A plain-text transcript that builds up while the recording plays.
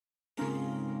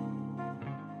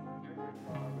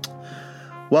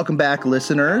Welcome back,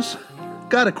 listeners.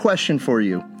 Got a question for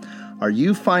you. Are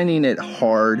you finding it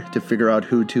hard to figure out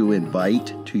who to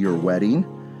invite to your wedding?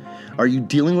 Are you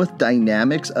dealing with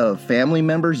dynamics of family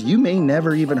members you may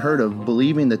never even heard of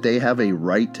believing that they have a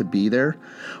right to be there?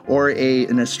 Or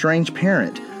an estranged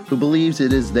parent who believes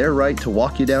it is their right to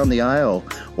walk you down the aisle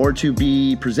or to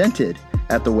be presented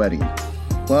at the wedding?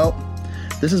 Well,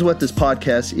 this is what this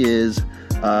podcast is.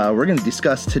 We're going to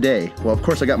discuss today. Well, of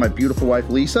course, I got my beautiful wife,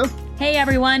 Lisa. Hey,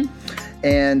 everyone.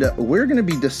 And we're going to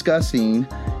be discussing,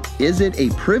 is it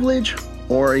a privilege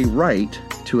or a right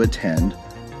to attend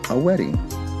a wedding?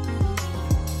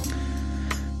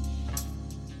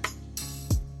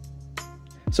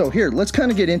 So here, let's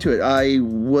kind of get into it. I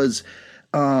was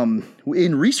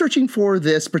in researching for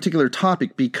this particular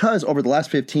topic because over the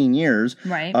last 15 years,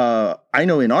 right. I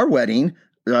know in our wedding,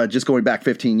 just going back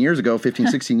 16 years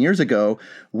ago,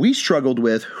 we struggled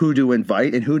with who to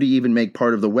invite and who to even make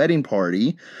part of the wedding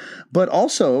party. But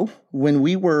also, when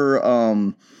we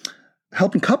were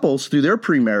helping couples through their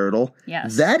premarital,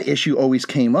 yes, that issue always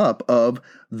came up of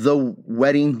the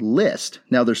wedding list.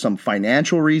 Now, there's some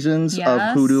financial reasons yes.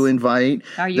 of who to invite.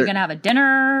 Are you going to have a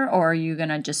dinner, or are you going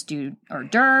to just do hors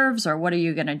d'oeuvres, or what are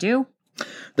you going to do?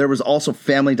 There was also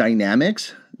family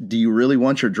dynamics. Do you really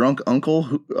want your drunk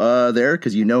uncle there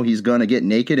because you know he's going to get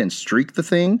naked and streak the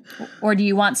thing? Or do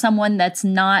you want someone that's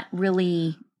not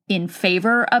really in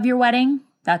favor of your wedding?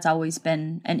 That's always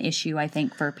been an issue, I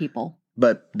think, for people.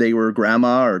 But they were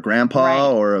grandma or grandpa,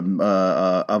 right, or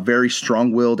a very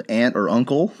strong-willed aunt or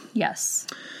uncle. Yes.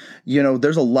 You know,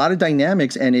 there's a lot of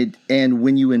dynamics, and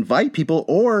when you invite people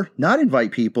or not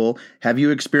invite people, have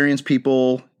you experienced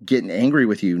people getting angry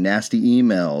with you, nasty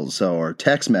emails or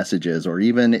text messages or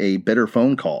even a bitter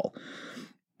phone call?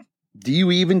 Do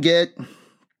you even get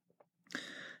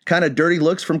kind of dirty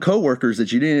looks from coworkers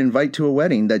that you didn't invite to a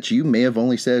wedding that you may have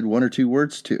only said one or two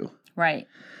words to? Right.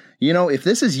 You know, if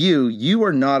this is you, you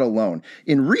are not alone.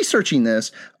 In researching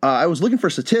this, I was looking for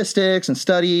statistics and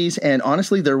studies, and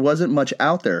honestly, there wasn't much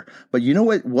out there. But you know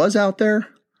what was out there?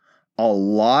 A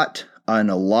lot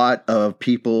of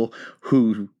people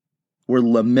who were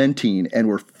lamenting and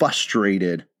were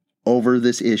frustrated over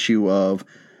this issue of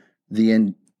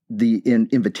the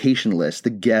invitation list,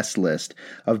 the guest list,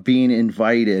 of being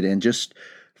invited, and just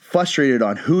frustrated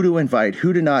on who to invite,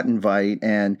 who to not invite,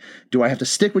 and do I have to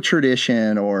stick with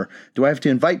tradition, or do I have to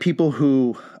invite people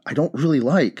who I don't really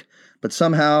like, but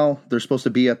somehow they're supposed to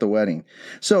be at the wedding?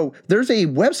 So there's a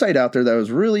website out there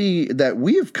that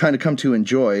we've kind of come to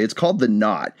enjoy. It's called The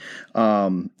Knot,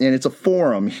 and it's a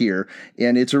forum here,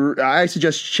 and I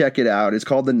suggest you check it out. It's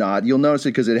called The Knot. You'll notice it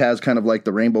because it has kind of like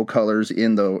the rainbow colors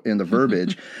in the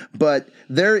verbiage. But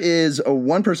there is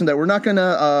one person that we're not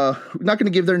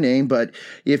gonna give their name, but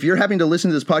if you're having to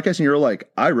listen to this podcast and you're like,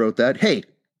 I wrote that, hey,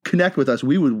 connect with us.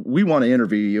 We want to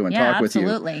interview you and talk with you.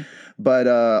 Absolutely.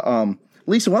 But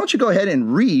Lisa, why don't you go ahead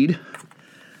and read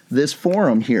this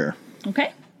forum here?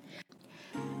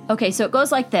 Okay, so it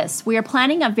goes like this. We are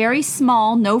planning a very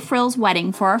small, no-frills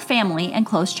wedding for our family and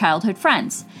close childhood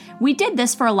friends. We did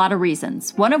this for a lot of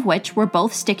reasons, one of which we're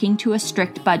both sticking to a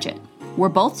strict budget. We're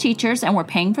both teachers and we're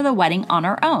paying for the wedding on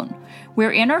our own.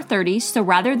 We're in our 30s, so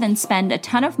rather than spend a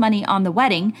ton of money on the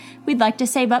wedding, we'd like to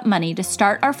save up money to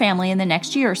start our family in the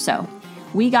next year or so.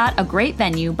 We got a great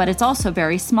venue, but it's also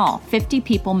very small, 50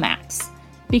 people max.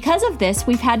 Because of this,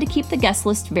 we've had to keep the guest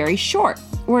list very short.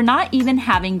 We're not even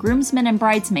having groomsmen and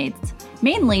bridesmaids,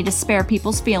 mainly to spare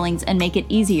people's feelings and make it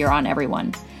easier on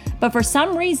everyone. But for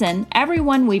some reason,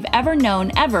 everyone we've ever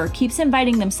known keeps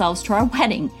inviting themselves to our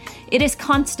wedding. It is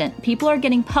constant. People are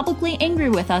getting publicly angry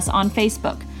with us on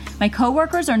Facebook. My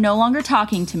coworkers are no longer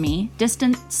talking to me,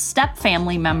 distant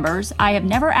step-family members I have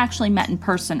never actually met in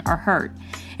person or heard.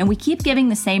 And we keep giving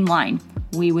the same line.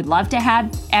 We would love to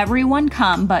have everyone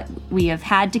come, but we have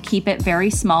had to keep it very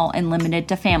small and limited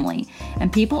to family.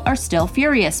 And people are still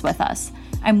furious with us.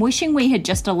 I'm wishing we had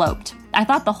just eloped. I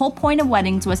thought the whole point of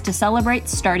weddings was to celebrate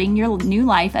starting your new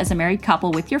life as a married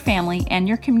couple with your family and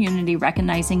your community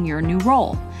recognizing your new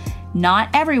role. Not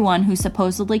everyone who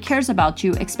supposedly cares about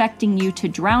you expecting you to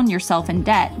drown yourself in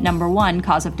debt, number one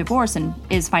cause of divorce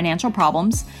is financial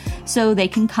problems, so they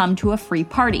can come to a free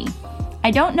party. I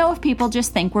don't know if people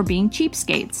just think we're being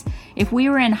cheapskates. If we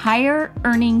were in higher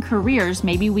earning careers,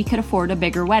 maybe we could afford a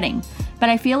bigger wedding. But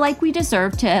I feel like we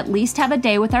deserve to at least have a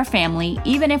day with our family,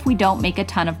 even if we don't make a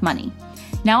ton of money.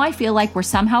 Now I feel like we're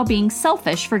somehow being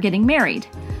selfish for getting married.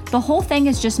 The whole thing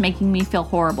is just making me feel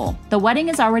horrible. The wedding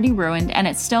is already ruined and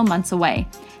it's still months away.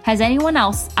 Has anyone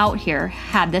else out here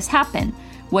had this happen?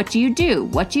 What do you do?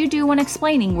 What do you do when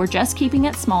explaining we're just keeping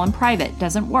it small and private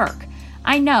doesn't work?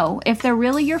 I know if they're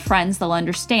really your friends, they'll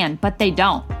understand, but they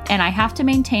don't. And I have to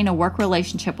maintain a work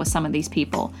relationship with some of these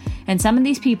people. And some of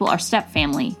these people are step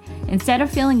family. Instead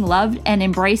of feeling loved and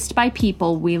embraced by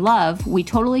people we love, we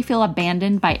totally feel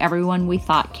abandoned by everyone we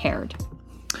thought cared.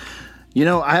 You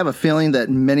know, I have a feeling that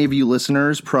many of you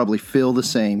listeners probably feel the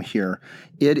same here.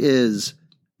 It is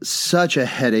such a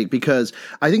headache because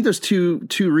I think there's two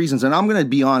reasons, and I'm going to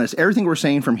be honest. Everything we're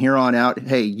saying from here on out,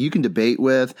 hey, you can debate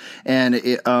with,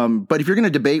 but if you're going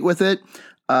to debate with it,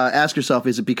 ask yourself: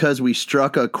 is it because we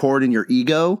struck a chord in your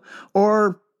ego,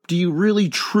 or do you really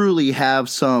truly have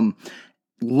some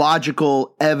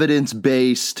logical,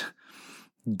 evidence-based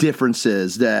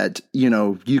differences that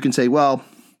you can say, well,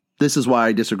 this is why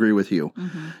I disagree with you.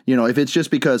 Mm-hmm. If it's just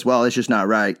because, well, it's just not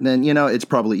right, then, it's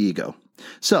probably ego.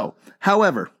 So,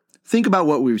 however, think about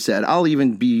what we've said. I'll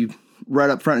even be right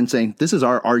up front and saying, this is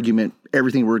our argument,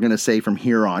 everything we're going to say from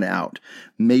here on out.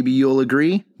 Maybe you'll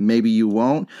agree, maybe you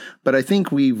won't, but I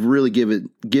think we've really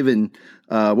given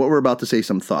what we're about to say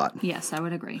some thought. Yes, I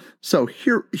would agree. So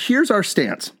here's our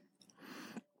stance.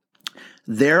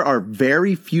 There are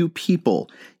very few people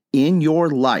in your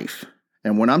life.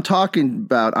 And when I'm talking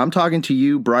to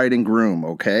you, bride and groom,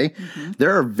 okay? Mm-hmm.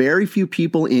 There are very few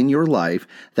people in your life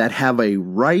that have a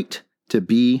right to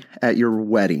be at your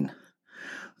wedding.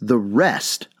 The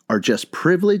rest are just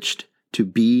privileged to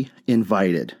be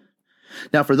invited.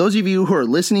 Now, for those of you who are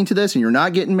listening to this and you're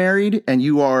not getting married and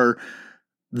you are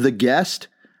the guest,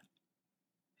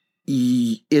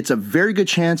 it's a very good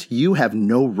chance you have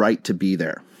no right to be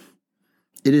there.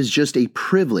 It is just a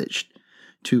privilege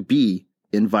to be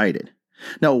invited.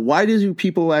 Now, why do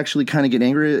people actually kind of get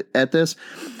angry at this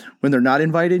when they're not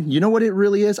invited? You know what it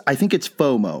really is? I think it's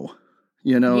FOMO,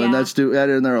 and that's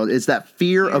it's that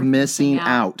fear of missing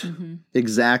out. Mm-hmm.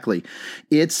 Exactly.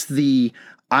 It's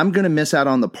I'm going to miss out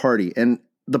on the party. And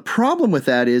the problem with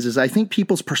that is I think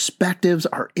people's perspectives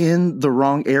are in the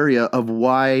wrong area of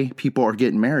why people are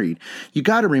getting married. You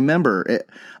got to remember,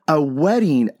 a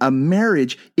wedding, a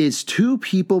marriage is two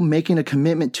people making a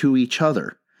commitment to each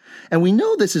other. And we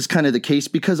know this is kind of the case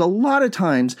because a lot of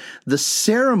times the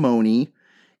ceremony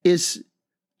is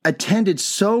attended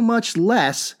so much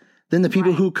less than the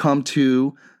people who come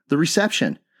to the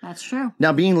reception. That's true.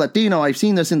 Now, being Latino, I've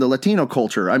seen this in the Latino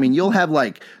culture. I mean, you'll have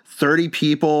like 30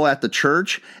 people at the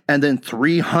church and then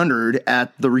 300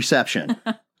 at the reception.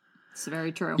 It's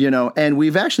very true. And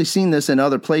we've actually seen this in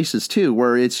other places too,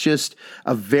 where it's just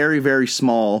a very, very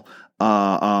small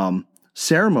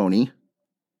ceremony.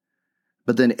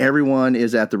 But then everyone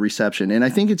is at the reception. And I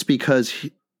think it's because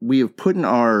we have put in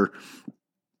our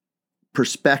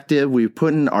perspective, we've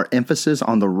put in our emphasis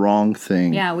on the wrong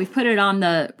thing. Yeah, we've put it on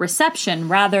the reception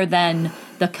rather than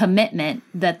the commitment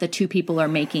that the two people are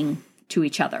making to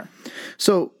each other.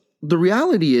 So the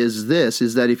reality is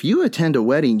that if you attend a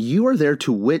wedding, you are there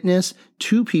to witness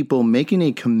two people making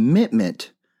a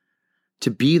commitment to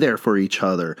be there for each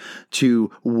other, to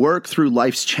work through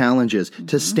life's challenges,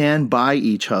 to stand by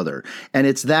each other. And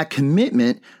it's that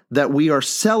commitment that we are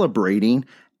celebrating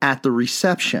at the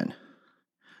reception.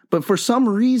 But for some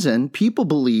reason, people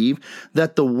believe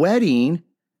that the wedding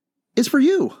is for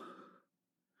you.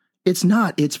 It's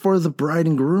not. It's for the bride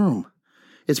and groom.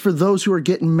 It's for those who are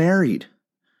getting married.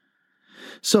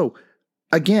 So,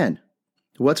 again,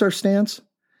 what's our stance?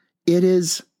 It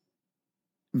is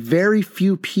very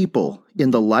few people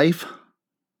in the life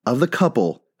of the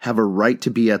couple have a right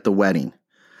to be at the wedding.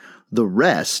 The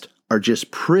rest are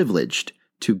just privileged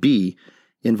to be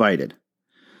invited.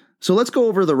 So let's go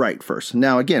over the right first.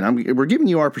 Now, again, we're giving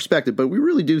you our perspective, but we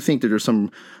really do think that there's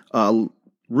some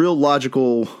real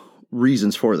logical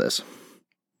reasons for this.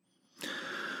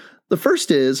 The first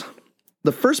is,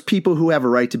 the first people who have a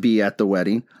right to be at the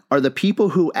wedding are the people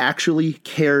who actually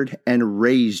cared and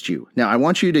raised you. Now, I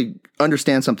want you to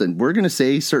understand something. We're going to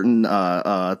say certain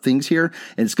things here,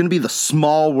 and it's going to be the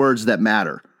small words that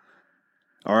matter.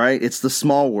 All right? It's the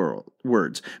small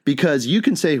words. Because you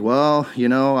can say, well,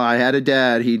 I had a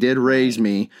dad. He did raise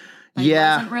me. He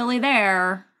wasn't really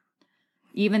there,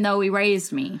 even though he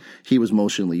raised me. He was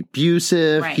emotionally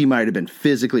abusive. Right. He might have been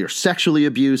physically or sexually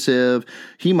abusive.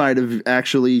 He might have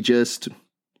actually just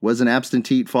was an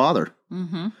absentee father.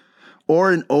 Mm-hmm.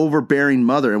 Or an overbearing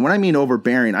mother. And when I mean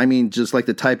overbearing, I mean just like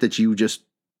the type that you just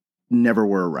never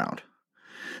were around.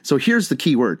 So here's the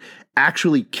key word: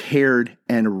 actually cared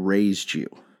and raised you.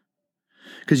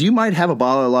 Because you might have a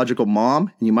biological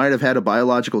mom and you might have had a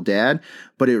biological dad,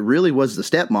 but it really was the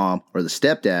stepmom or the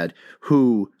stepdad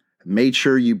who made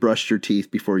sure you brushed your teeth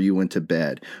before you went to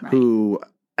bed, right, who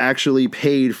actually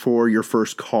paid for your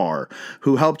first car,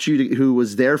 who helped you, who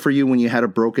was there for you when you had a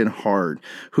broken heart,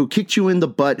 who kicked you in the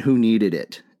butt who needed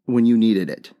it. when you needed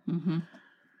it.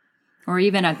 Or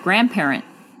even a grandparent.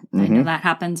 I know that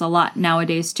happens a lot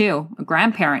nowadays too. A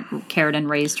grandparent cared and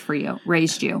raised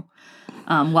you,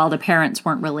 while the parents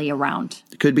weren't really around.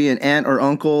 It could be an aunt or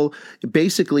uncle.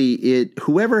 Basically,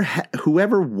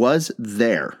 whoever was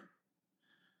there,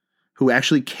 who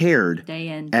actually cared Day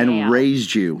in, day and out.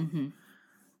 raised you,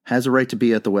 has a right to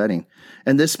be at the wedding.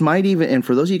 And this might even, and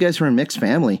for those of you guys who are in mixed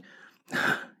family,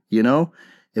 you know,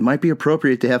 it might be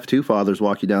appropriate to have two fathers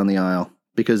walk you down the aisle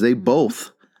because they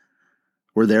both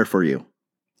were there for you.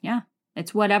 Yeah.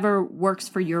 It's whatever works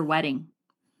for your wedding.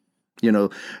 You know,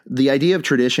 the idea of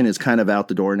tradition is kind of out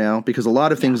the door now because a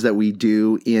lot of things that we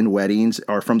do in weddings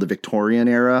are from the Victorian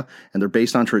era and they're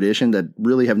based on tradition that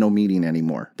really have no meaning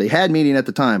anymore. They had meaning at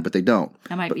the time, but they don't.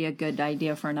 That might be a good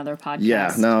idea for another podcast.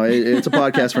 Yeah, no, it's a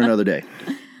podcast for another day.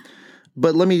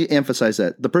 But let me emphasize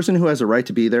that the person who has a right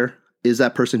to be there is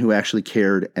that person who actually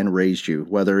cared and raised you,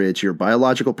 whether it's your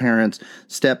biological parents,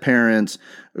 step parents,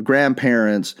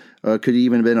 grandparents, could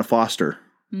even have been a foster,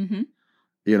 you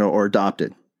know, or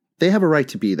adopted. They have a right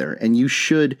to be there, and you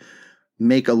should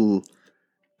make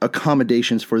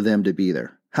accommodations for them to be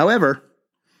there. However,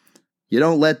 you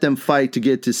don't let them fight to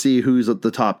get to see who's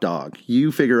the top dog.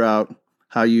 You figure out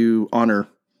how you honor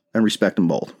and respect them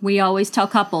both. We always tell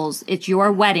couples, it's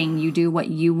your wedding. You do what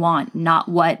you want, not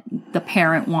what the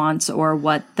parent wants or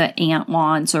what the aunt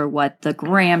wants or what the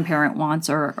grandparent wants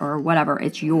or whatever.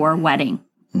 It's your wedding.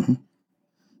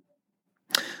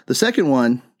 The second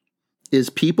one is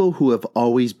people who have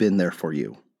always been there for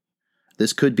you.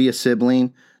 This could be a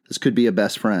sibling. This could be a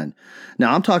best friend.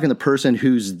 Now, I'm talking the person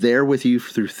who's there with you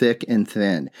through thick and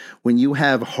thin. When you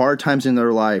have hard times in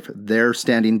their life, they're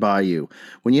standing by you.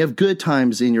 When you have good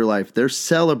times in your life, they're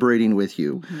celebrating with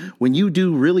you. When you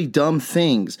do really dumb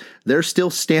things, they're still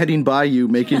standing by you,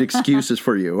 making excuses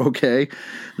for you, okay?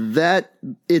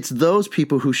 It's those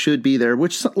people who should be there,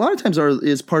 which a lot of times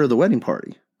is part of the wedding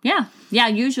party. Yeah. Yeah,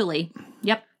 usually.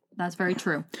 Yep. That's very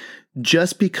true.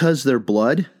 Just because they're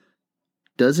blood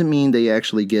doesn't mean they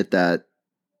actually get that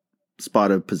spot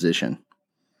of position.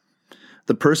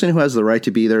 The person who has the right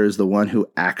to be there is the one who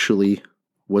actually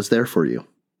was there for you.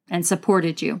 And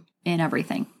supported you in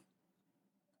everything.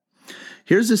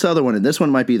 Here's this other one, and this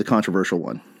one might be the controversial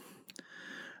one.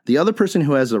 The other person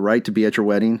who has the right to be at your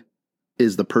wedding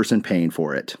is the person paying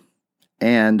for it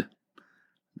and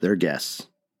their guests.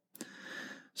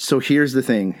 So here's the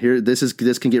thing.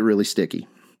 This can get really sticky.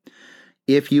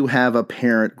 If you have a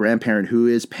grandparent who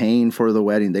is paying for the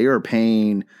wedding, they are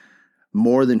paying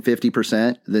more than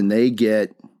 50%, then they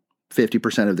get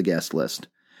 50% of the guest list.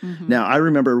 Now, I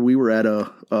remember we were at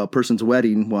a person's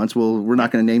wedding once. Well, we're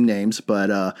not going to name names,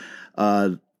 but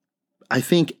I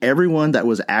think everyone that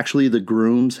was actually the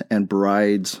groom's and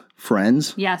bride's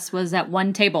friends. Yes, was at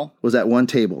one table. But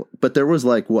there was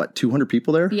 200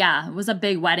 people there? Yeah, it was a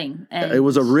big wedding. And it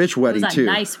was a rich wedding, too. It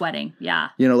was a nice wedding, yeah.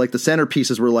 You know, the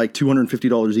centerpieces were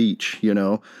 $250 each, you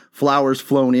know. Flowers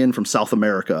flown in from South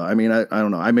America. I mean, I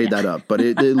don't know. I made that up, but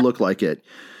it looked like it.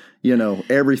 You know,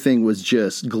 everything was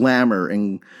just glamour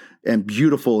and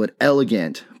beautiful and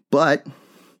elegant. But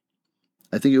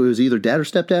I think it was either dad or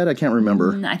stepdad. I can't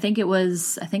remember. I think it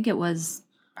was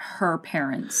her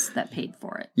parents that paid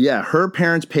for it. Yeah, her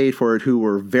parents paid for it, who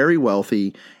were very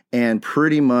wealthy, and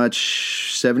pretty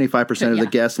much 75% of the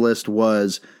guest list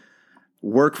was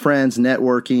work friends,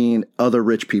 networking, other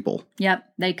rich people. Yep,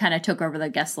 they kind of took over the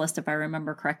guest list, if I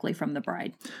remember correctly, from the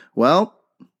bride. Well,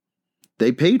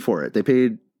 they paid for it. They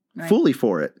paid fully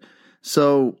for it.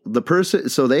 So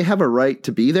they have a right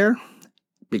to be there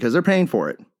because they're paying for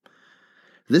it.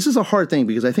 This is a hard thing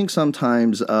because I think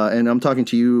sometimes, and I'm talking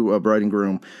to you, bride and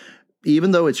groom,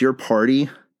 even though it's your party,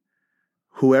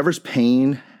 whoever's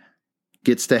paying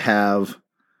gets to have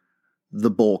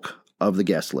the bulk of the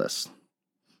guest list.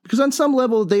 Because on some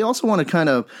level, they also want to kind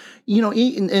of, you know,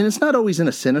 and it's not always in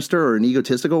a sinister or an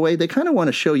egotistical way. They kind of want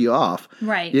to show you off.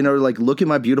 Right. You know, look at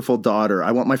my beautiful daughter.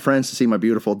 I want my friends to see my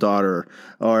beautiful daughter.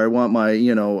 Or I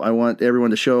want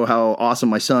everyone to show how awesome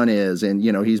my son is. And,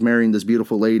 you know, he's marrying this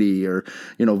beautiful lady, or,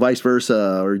 you know, vice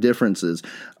versa, or differences.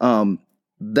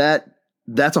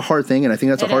 That's a hard thing. And I think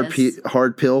that's a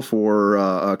hard pill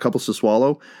for couples to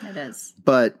swallow. It is.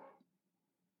 But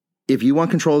if you want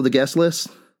control of the guest list,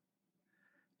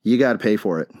 you got to pay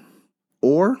for it.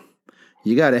 Or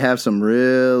you got to have some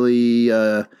really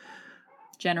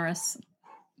generous,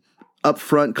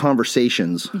 upfront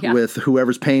conversations with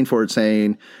whoever's paying for it,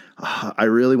 saying, I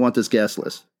really want this guest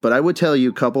list. But I would tell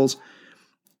you, couples,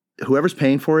 whoever's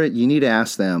paying for it, you need to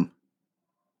ask them,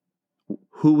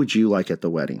 who would you like at the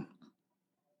wedding?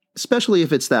 Especially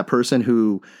if it's that person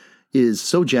who is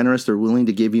so generous they're willing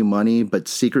to give you money, but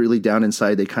secretly down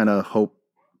inside they kind of hope,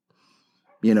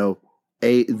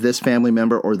 this family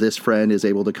member or this friend is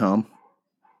able to come.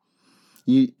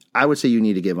 I would say you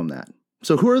need to give them that.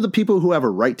 So who are the people who have a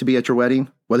right to be at your wedding,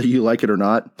 whether you like it or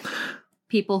not?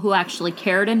 People who actually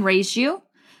cared and raised you.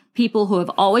 People who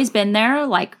have always been there,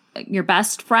 like your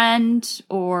best friend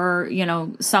or,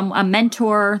 a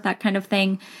mentor, that kind of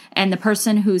thing. And the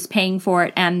person who's paying for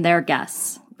it and their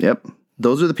guests. Yep.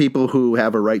 Those are the people who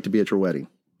have a right to be at your wedding.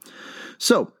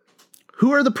 So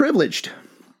who are the privileged?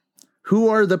 Who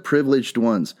are the privileged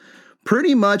ones?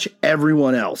 Pretty much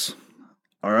everyone else.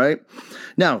 All right.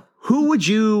 Now, who would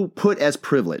you put as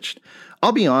privileged?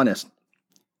 I'll be honest.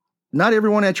 Not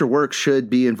everyone at your work should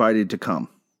be invited to come.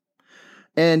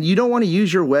 And you don't want to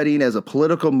use your wedding as a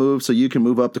political move so you can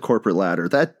move up the corporate ladder.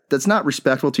 That's not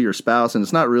respectful to your spouse, and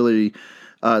it's not really,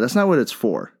 that's not what it's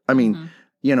for. I mean,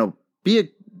 be a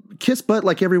kiss butt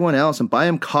like everyone else and buy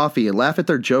them coffee and laugh at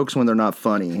their jokes when they're not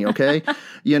funny, okay? If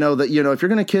you're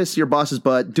going to kiss your boss's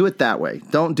butt, do it that way.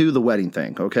 Don't do the wedding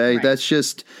thing, okay? Right. That's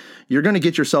just... You're going to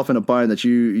get yourself in a bind that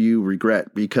you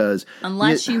regret because...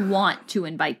 Unless you want to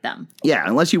invite them. Yeah,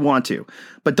 unless you want to.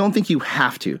 But don't think you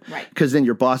have to. Right. Because then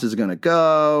your boss is going to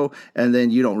go, and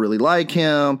then you don't really like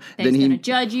him. Then he's going to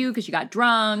judge you because you got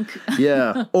drunk.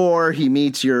 Yeah. Or he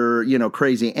meets your,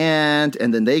 crazy aunt,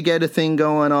 and then they get a thing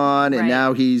going on, and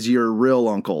now he's your real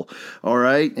uncle. All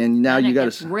right? And now you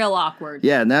got to... real awkward.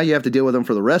 Yeah, now you have to deal with him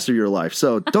for the rest of your life.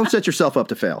 So don't set yourself up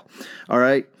to fail. All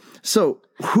right? So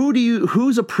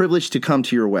who's a privilege to come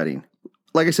to your wedding?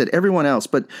 Like I said, everyone else,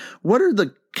 but what are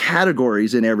the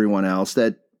categories in everyone else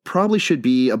that probably should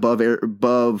be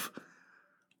above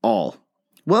all?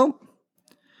 Well,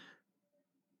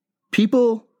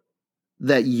 people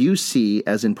that you see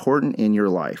as important in your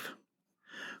life.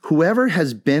 Whoever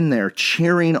has been there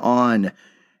cheering on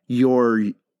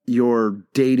your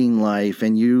dating life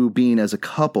and you being as a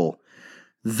couple,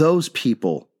 those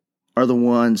people are the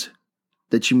ones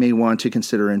that you may want to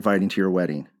consider inviting to your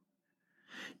wedding.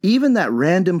 Even that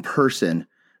random person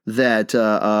that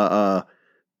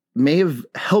may have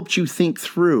helped you think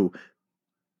through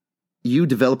you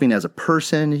developing as a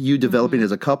person, you developing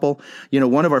as a couple.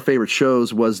 One of our favorite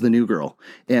shows was The New Girl,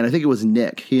 and I think it was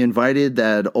Nick. He invited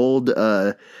that old,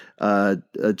 I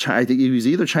think he was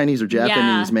either Chinese or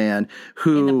Japanese man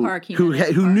who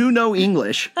knew no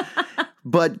English.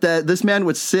 But this man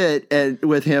would sit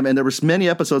with him, and there was many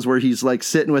episodes where he's like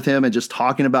sitting with him and just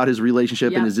talking about his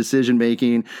relationship and his decision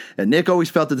making. And Nick always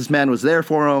felt that this man was there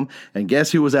for him. And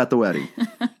guess who was at the wedding?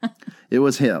 It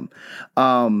was him.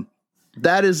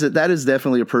 That is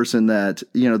definitely a person that,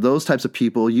 those types of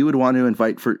people you would want to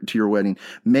invite to your wedding.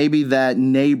 Maybe that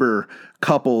neighbor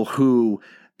couple who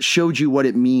showed you what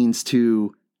it means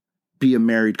to be a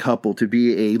married couple, to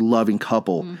be a loving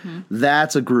couple. Mm-hmm.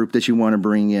 That's a group that you want to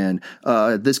bring in.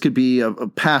 This could be a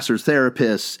pastor,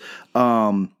 therapist,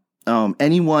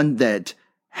 anyone that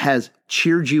has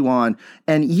cheered you on,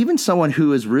 and even someone who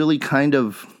has really kind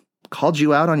of called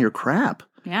you out on your crap.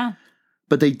 Yeah.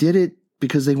 But they did it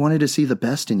because they wanted to see the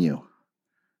best in you.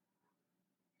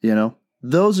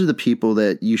 Those are the people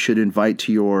that you should invite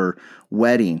to your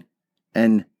wedding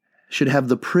and should have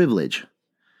the privilege,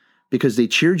 because they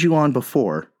cheered you on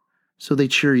before, so they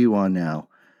cheer you on now.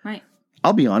 Right.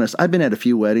 I'll be honest. I've been at a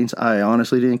few weddings. I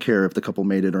honestly didn't care if the couple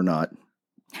made it or not.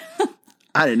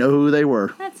 I didn't know who they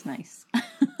were. That's nice.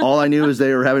 All I knew is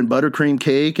they were having buttercream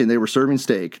cake and they were serving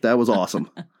steak. That was awesome.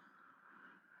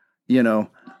 And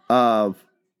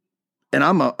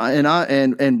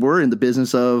we're in the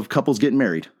business of couples getting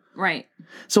married. Right.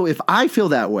 So if I feel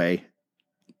that way,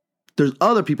 there's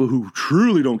other people who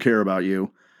truly don't care about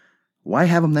you. Why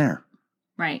have them there?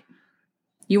 Right.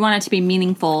 You want it to be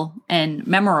meaningful and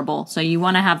memorable. So you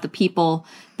want to have the people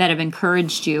that have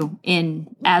encouraged you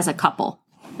as a couple.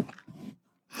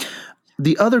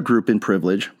 The other group in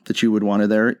privilege that you would want to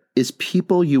there is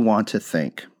people you want to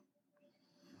thank.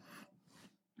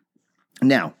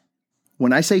 Now,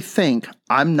 when I say thank,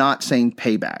 I'm not saying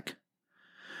payback.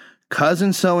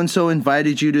 Cousin so-and-so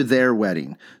invited you to their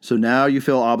wedding, so now you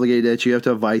feel obligated that you have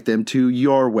to invite them to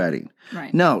your wedding.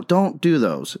 Right. No, don't do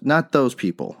those. Not those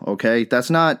people, okay? That's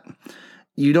not,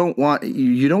 you don't want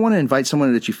to invite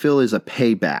someone that you feel is a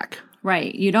payback.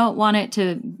 Right. You don't want it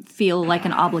to feel like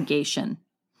an obligation.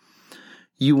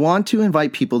 You want to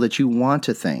invite people that you want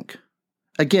to thank.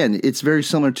 Again, it's very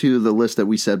similar to the list that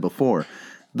we said before.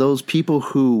 Those people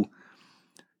who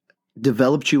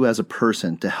developed you as a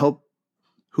person,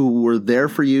 who were there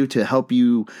for you to help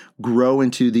you grow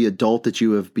into the adult that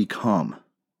you have become.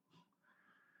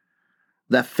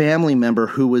 that family member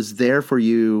who was there for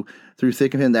you through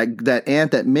thick and thin, that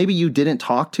aunt that maybe you didn't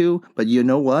talk to, but you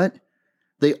know what?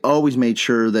 They always made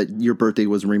sure that your birthday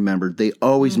was remembered. They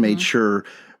always made sure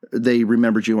they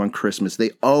remembered you on Christmas.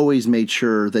 They always made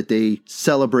sure that they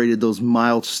celebrated those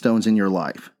milestones in your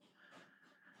life.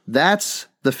 That's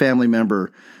the family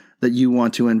member that you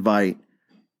want to invite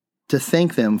to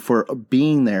thank them for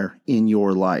being there in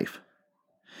your life.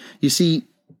 You see,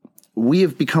 we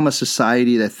have become a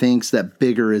society that thinks that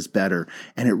bigger is better,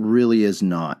 and it really is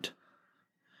not.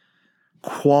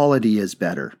 Quality is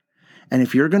better. And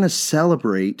if you're going to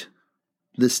celebrate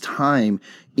this time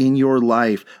in your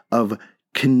life of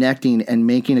connecting and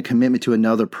making a commitment to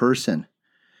another person,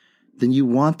 then you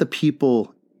want the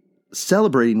people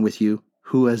celebrating with you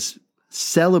who has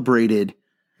celebrated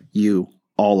you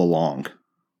all along.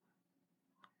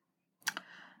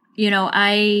 You know,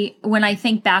 when I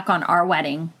think back on our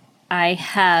wedding, I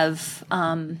have,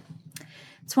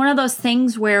 it's one of those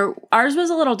things where ours was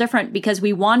a little different because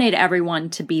we wanted everyone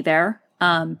to be there.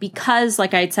 Because,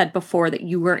 like I had said before, that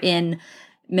you were in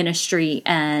ministry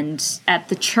and at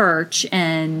the church,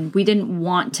 and we didn't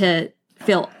want to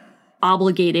feel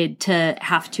obligated to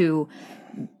have to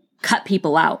cut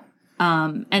people out.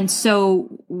 And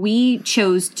so we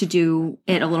chose to do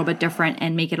it a little bit different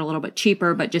and make it a little bit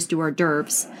cheaper, but just do hors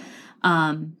d'oeuvres,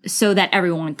 so that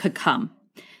everyone could come.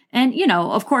 And, you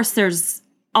know, of course, there's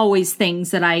always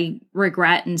things that I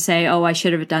regret and say, oh, I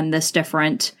should have done this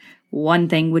different. One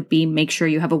thing would be make sure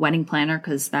you have a wedding planner,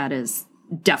 because that is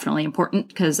definitely important,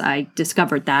 because I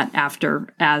discovered that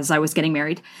as I was getting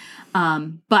married.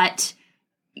 But,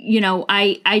 you know,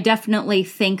 I definitely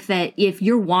think that if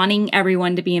you're wanting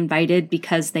everyone to be invited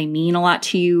because they mean a lot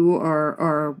to you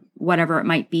or whatever it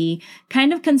might be,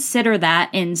 kind of consider that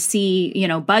and see, you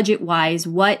know, budget wise,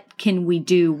 what can we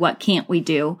do? What can't we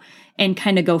do? And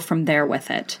kind of go from there with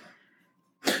it.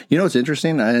 You know, it's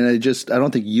interesting. And I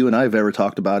don't think you and I have ever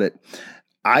talked about it.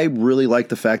 I really like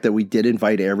the fact that we did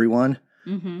invite everyone,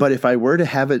 but if I were to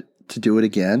have it to do it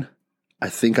again, I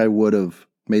think I would have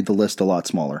made the list a lot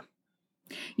smaller.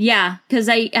 Yeah. Cause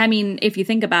I mean, if you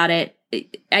think about it,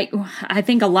 I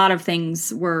think a lot of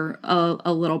things were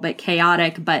a little bit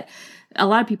chaotic, but a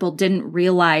lot of people didn't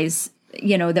realize,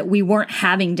 you know, that we weren't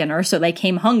having dinner. So they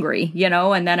came hungry, you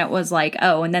know, and then it was like,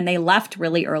 oh, and then they left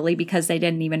really early because they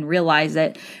didn't even realize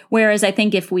it. Whereas I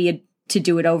think if we had to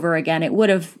do it over again, it would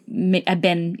have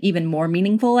been even more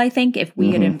meaningful, I think, if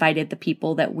we had invited the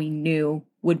people that we knew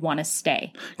would want to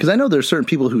stay. Because I know there's certain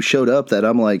people who showed up that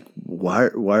I'm like, why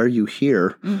are you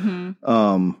here? You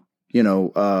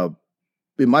know,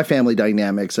 in my family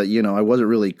dynamics, you know, I wasn't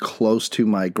really close to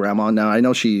my grandma. Now, I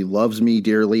know she loves me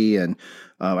dearly, and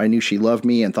I knew she loved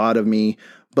me and thought of me,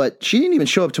 but she didn't even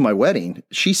show up to my wedding.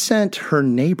 She sent her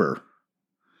neighbor.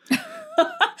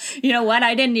 You know what?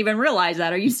 I didn't even realize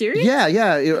that. Are you serious? Yeah.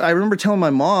 I remember telling my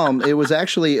mom, it was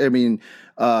actually,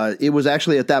 it was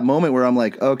actually at that moment where I'm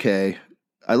like, okay,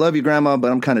 I love you, Grandma,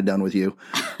 but I'm kind of done with you.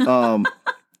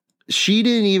 She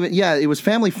didn't even, it was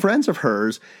family friends of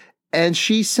hers, and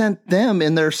she sent them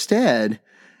in their stead.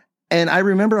 And I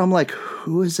remember I'm like,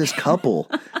 who is this couple?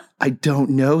 I don't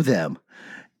know them.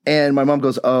 And my mom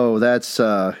goes, oh, that's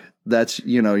some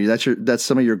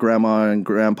of your grandma and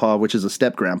grandpa, which is a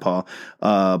step grandpa,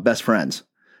 best friends.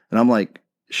 And I'm like,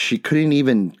 she couldn't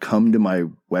even come to my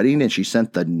wedding, and she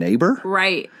sent the neighbor?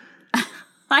 Right.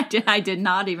 I did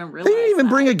not even realize. They didn't even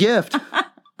bring a gift.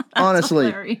 Honestly.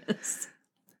 Hilarious.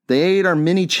 They ate our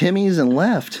mini chimneys and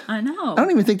left. I know. I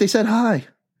don't even think they said hi.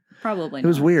 Probably not. It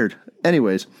was weird.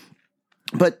 Anyways,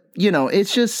 but you know,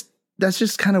 that's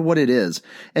just kind of what it is.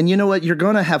 And you know what? You're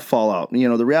going to have fallout. You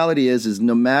know, the reality is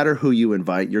no matter who you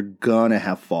invite, you're going to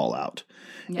have fallout.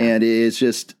 Yeah. And it's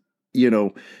just, you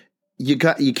know, you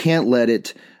can't let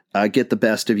it get the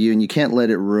best of you, and you can't let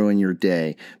it ruin your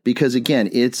day, because again,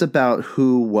 it's about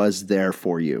who was there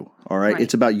for you. All right.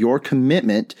 It's about your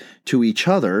commitment to each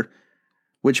other,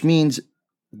 which means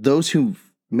those who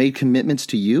made commitments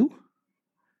to you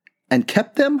and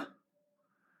kept them,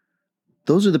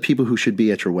 those are the people who should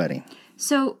be at your wedding.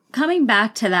 So coming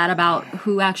back to that about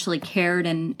who actually cared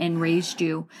and raised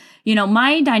you, you know,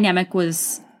 my dynamic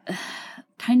was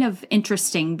kind of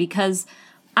interesting because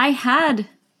I had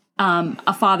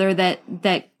a father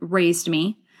that raised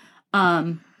me,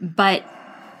 but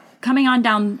coming on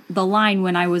down the line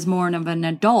when I was more of an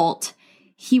adult,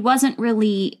 he wasn't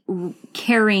really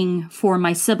caring for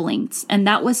my siblings. And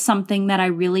that was something that I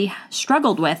really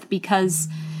struggled with because,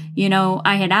 you know,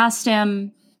 I had asked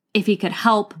him if he could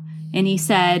help, and he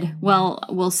said, well,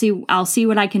 I'll see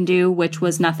what I can do, which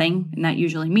was nothing. And that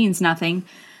usually means nothing.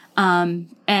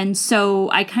 And so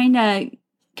I kind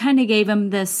of gave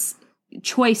him this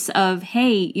choice of,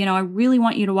 hey, I really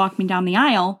want you to walk me down the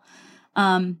aisle,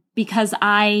 because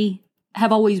I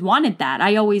have always wanted that.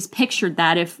 I always pictured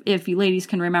that. If you ladies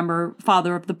can remember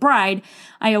Father of the Bride,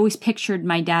 I always pictured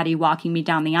my daddy walking me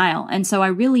down the aisle. And so I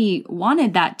really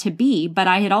wanted that to be, but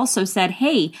I had also said,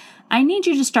 hey, I need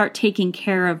you to start taking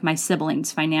care of my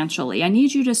siblings financially. I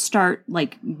need you to start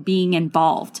being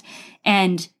involved.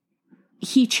 And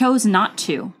he chose not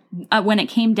to. When it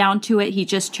came down to it, he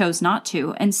just chose not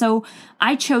to. And so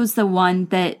I chose the one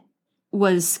that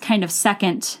was kind of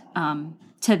second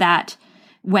to that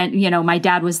when, my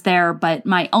dad was there, but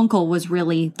my uncle was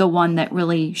really the one that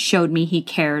really showed me he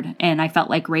cared, and I felt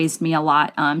like raised me a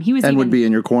lot. He was would be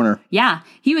in your corner. Yeah.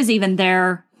 He was even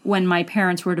there when my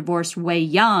parents were divorced way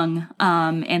young,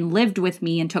 and lived with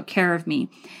me and took care of me.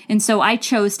 And so I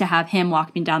chose to have him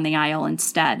walk me down the aisle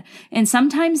instead. And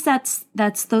sometimes that's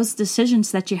those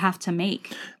decisions that you have to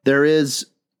make. There is,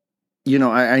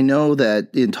 I know that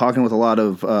in talking with a lot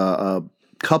of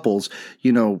couples,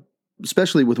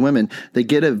 especially with women, they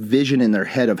get a vision in their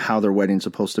head of how their wedding's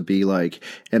supposed to be like.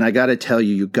 And I got to tell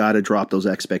you, you got to drop those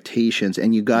expectations,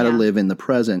 and you got to live in the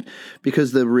present,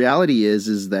 because the reality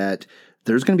is that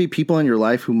there's going to be people in your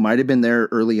life who might have been there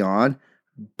early on,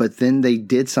 but then they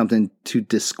did something to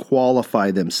disqualify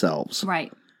themselves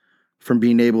from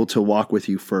being able to walk with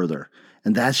you further.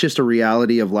 And that's just a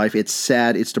reality of life. It's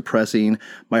sad. It's depressing.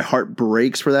 My heart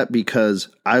breaks for that, because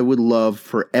I would love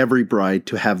for every bride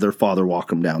to have their father walk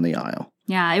them down the aisle.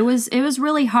 Yeah, it was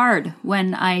really hard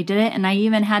when I did it. And I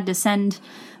even had to send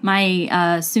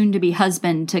my soon-to-be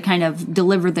husband to kind of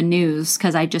deliver the news,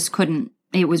 because I just couldn't.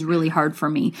 It was really hard for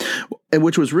me. And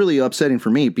which was really upsetting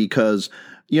for me, because,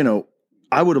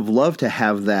 I would have loved to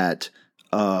have that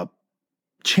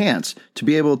chance to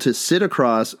be able to sit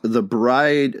across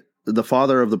the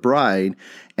father of the bride,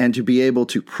 and to be able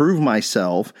to prove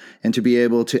myself and to be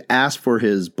able to ask for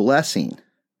his blessing.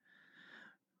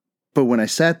 But when I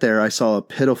sat there, I saw a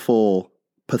pitiful,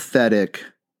 pathetic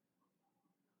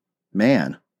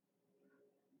man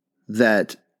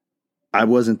that I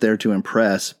wasn't there to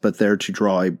impress, but there to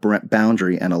draw a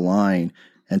boundary and a line,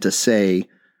 and to say,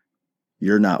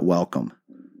 you're not welcome.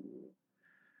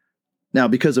 Now,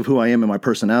 because of who I am and my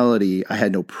personality, I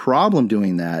had no problem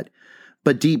doing that.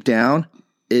 But deep down,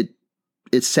 it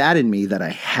saddened me that I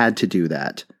had to do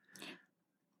that.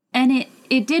 And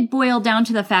it did boil down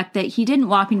to the fact that he didn't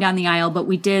walk me down the aisle, but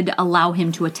we did allow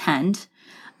him to attend,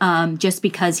 just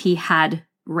because he had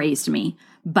raised me.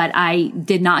 But I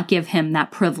did not give him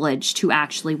that privilege to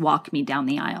actually walk me down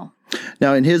the aisle.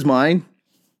 Now, in his mind,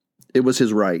 it was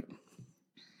his right.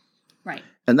 Right.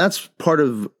 And that's part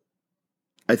of,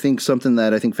 I think, something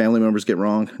that I think family members get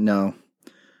wrong. No,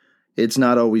 it's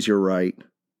not always your right.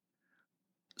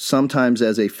 Sometimes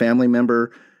as a family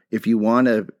member, if you want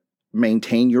to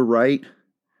maintain your right,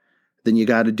 then you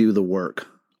got to do the work.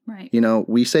 Right.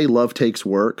 We say love takes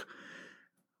work.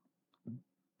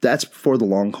 That's for the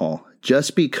long haul.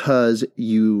 Just because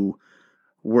you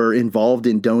were involved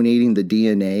in donating the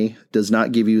DNA does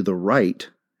not give you the right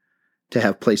to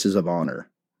have places of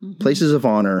honor. Mm-hmm. Places of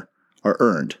honor are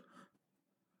earned.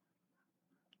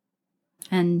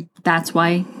 And that's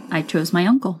why I chose my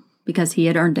uncle, because he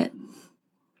had earned it.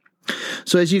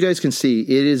 So as you guys can see,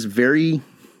 it is a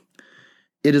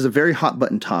very hot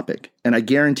button topic. And I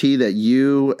guarantee that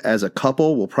you as a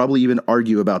couple will probably even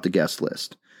argue about the guest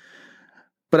list.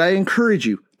 But I encourage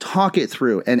you, talk it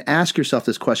through and ask yourself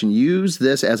this question. Use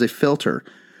this as a filter.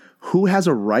 Who has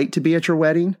a right to be at your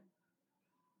wedding?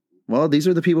 Well, these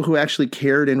are the people who actually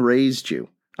cared and raised you.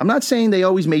 I'm not saying they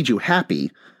always made you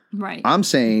happy. Right. I'm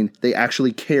saying they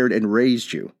actually cared and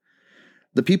raised you.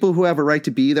 The people who have a right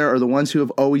to be there are the ones who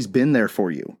have always been there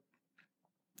for you.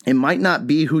 It might not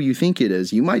be who you think it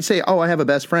is. You might say, oh, I have a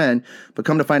best friend, but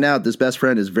come to find out this best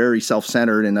friend is very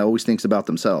self-centered and always thinks about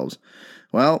themselves.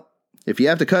 Well, if you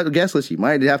have to cut a guest list, you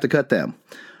might have to cut them.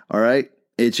 All right?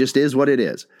 It just is what it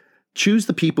is. Choose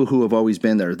the people who have always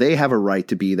been there. They have a right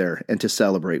to be there and to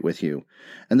celebrate with you.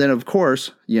 And then, of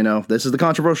course, this is the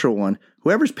controversial one.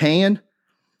 Whoever's paying,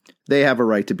 they have a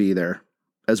right to be there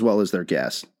as well as their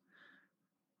guests.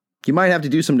 You might have to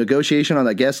do some negotiation on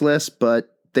that guest list,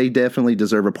 but they definitely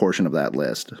deserve a portion of that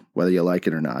list, whether you like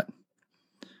it or not.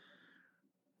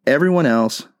 Everyone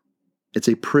else, it's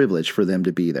a privilege for them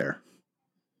to be there.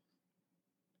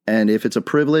 And if it's a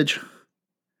privilege,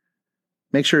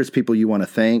 make sure it's people you want to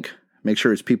thank. Make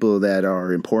sure it's people that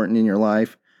are important in your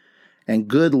life. And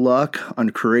good luck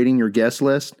on creating your guest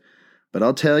list. But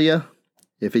I'll tell you,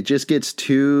 if it just gets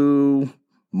too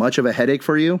much of a headache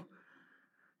for you,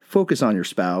 focus on your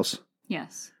spouse.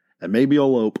 Yes. And maybe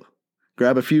elope.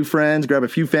 Grab a few friends, grab a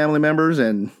few family members,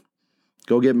 and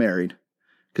go get married.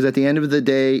 Because at the end of the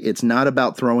day, it's not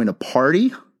about throwing a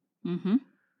party. Mm-hmm.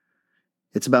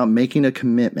 It's about making a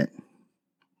commitment.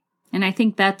 And I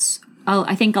think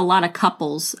I think a lot of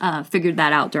couples figured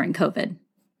that out during COVID.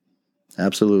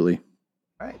 Absolutely.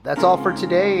 All right, that's all for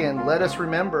today. And let us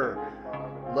remember,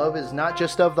 love is not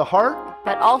just of the heart,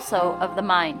 but also of the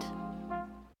mind.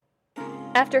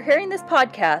 After hearing this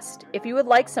podcast, if you would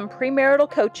like some premarital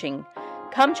coaching,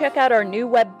 come check out our new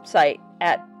website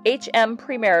at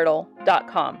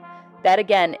hmpremarital.com. That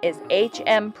again is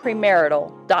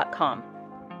hmpremarital.com.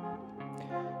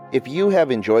 If you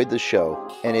have enjoyed the show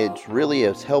and it really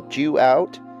has helped you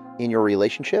out in your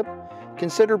relationship,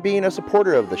 consider being a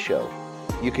supporter of the show.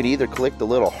 You can either click the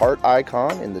little heart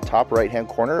icon in the top right-hand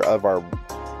corner of our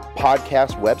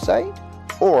podcast website,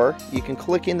 or you can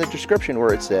click in the description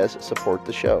where it says support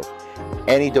the show.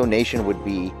 Any donation would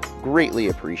be greatly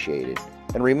appreciated.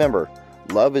 And remember,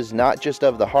 love is not just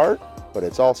of the heart, but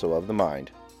it's also of the mind.